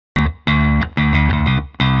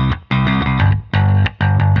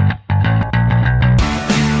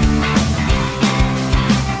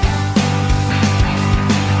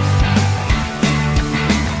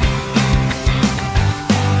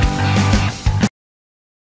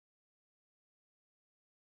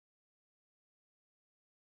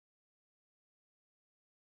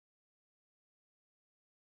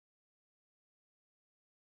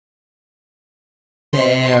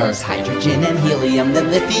There's hydrogen and helium, then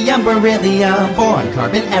lithium, beryllium, boron,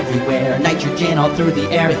 carbon everywhere, nitrogen all through the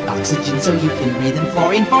air with oxygen so you can breathe, and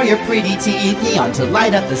fluorine for your pretty teeth, neon to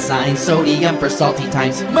light up the sign, sodium for salty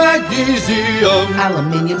times, magnesium,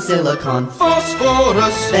 aluminium, silicon,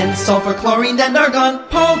 phosphorus, then sulfur, chlorine, and argon,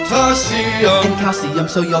 potassium, and calcium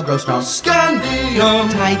so you'll grow strong, scandium,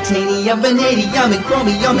 titanium, vanadium, and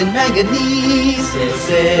chromium, and manganese. This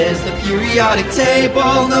is the periodic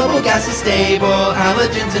table, noble gas is stable,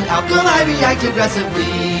 halogens and alkali react aggressively.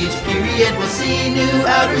 Each period will see new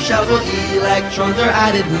outer shells while electrons are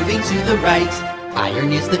added, moving to the right.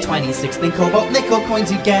 Iron is the 26th, and cobalt, nickel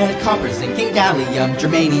coins you get, copper, zinc, and gallium,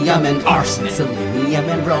 germanium, and arsenic, selenium,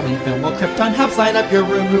 and bromine film, while krypton helps light up your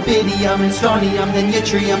room, rubidium, and strontium, then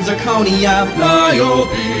yttrium, zirconium,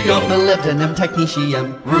 niobium, molybdenum,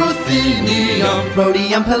 technetium, ruthenium,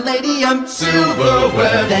 rhodium, palladium,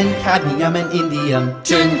 silverware, then cadmium and indium,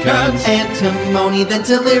 tin cans, antimony, then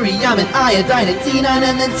tellurium, and iodine, and xenon,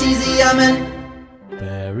 and then cesium, and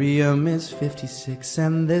barium is 56,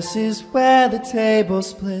 and this is where the table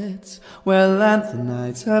splits, where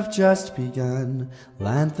lanthanides have just begun,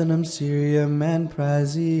 lanthanum, cerium, and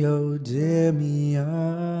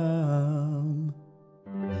praseodymium.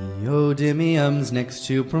 Neodymium's next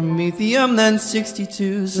to promethium, then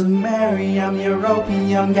 62, samarium,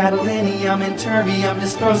 europium, gadolinium, and terbium,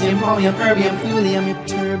 dysprosium, holmium, erbium, thulium,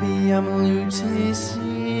 ytterbium, lutetium,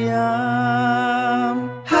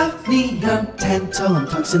 hafnium, tantalum,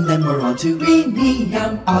 tungsten, then we're on to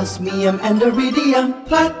rhenium, osmium, and iridium,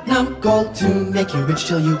 platinum, gold to make you rich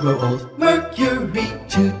till you grow old, mercury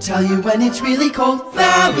to tell you when it's really cold,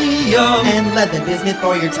 thallium, and lead, the bismuth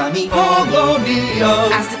for your tummy,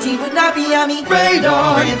 polonium, astatine would not be yummy,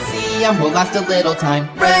 radon, francium will last a little time,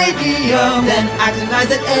 radium, then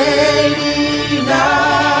actinides at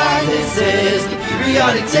 89. This is the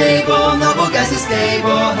periodic table, noble gas is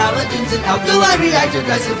stable, halogens and alkali react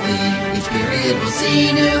aggressively. Each period will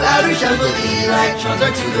see new outer shells where electrons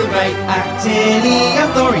are to the right.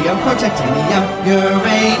 Actinium, thorium, protactinium,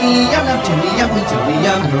 uranium, neptunium,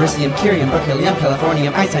 plutonium, americium, curium, berkelium,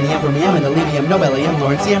 californium, titanium, bromium, and niobium, nobelium,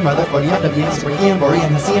 lawrencium, rutherfordium, wm, sprigium,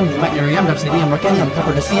 borium, hesium, pneumatium, dubsidium, mercenium,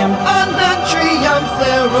 copernicium, unnatrium,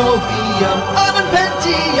 flerovium,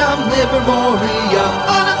 unpentium, livermorium,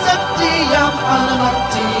 unacceptium,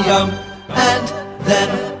 unactium, and then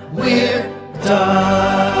we're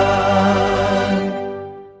done.